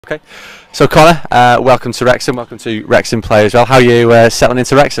Okay, so Connor, welcome to Wrexham. Welcome to Wrexham Play as well. How are you settling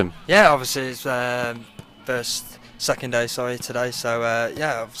into Wrexham? Yeah, obviously it's second day, today. So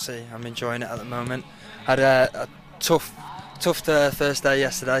yeah, obviously I'm enjoying it at the moment. Had a tough first day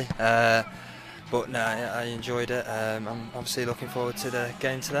yesterday, but no, I enjoyed it. I'm obviously looking forward to the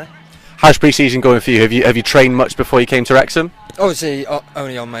game today. How's pre-season going for you? Have you trained much before you came to Wrexham? Obviously,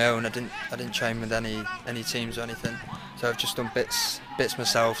 only on my own. I didn't train with any teams or anything. So I've just done bits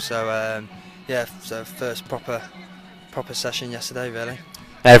myself. So yeah, so first proper session yesterday, really.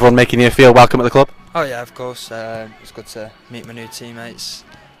 Everyone making you feel welcome at the club? Oh yeah, of course. It's good to meet my new teammates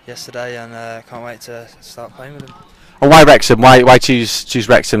yesterday, and can't wait to start playing with them. And why Wrexham? Why choose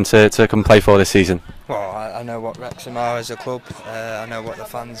Wrexham to come play for this season? Well, I know what Wrexham are as a club. I know what the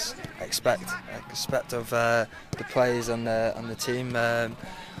fans expect of the players and the team.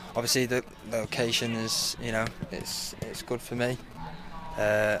 Obviously, the location is, it's good for me.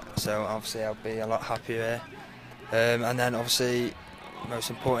 So obviously, I'll be a lot happier here. And then obviously, most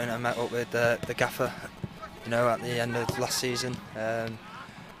important, I met up with the gaffer, at the end of last season. And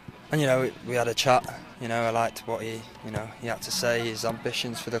we had a chat. I liked what he had to say, his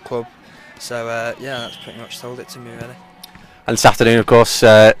ambitions for the club. So yeah, that's pretty much told it to me, really. And this afternoon, of course,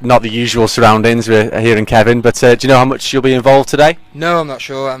 not the usual surroundings. We're hearing Kevin, but do you know how much you'll be involved today? No, I'm not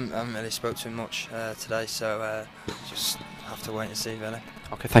sure. I haven't really spoke to him much today, so just have to wait and see, really.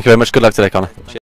 Okay, thank you very much. Good luck today, Connor.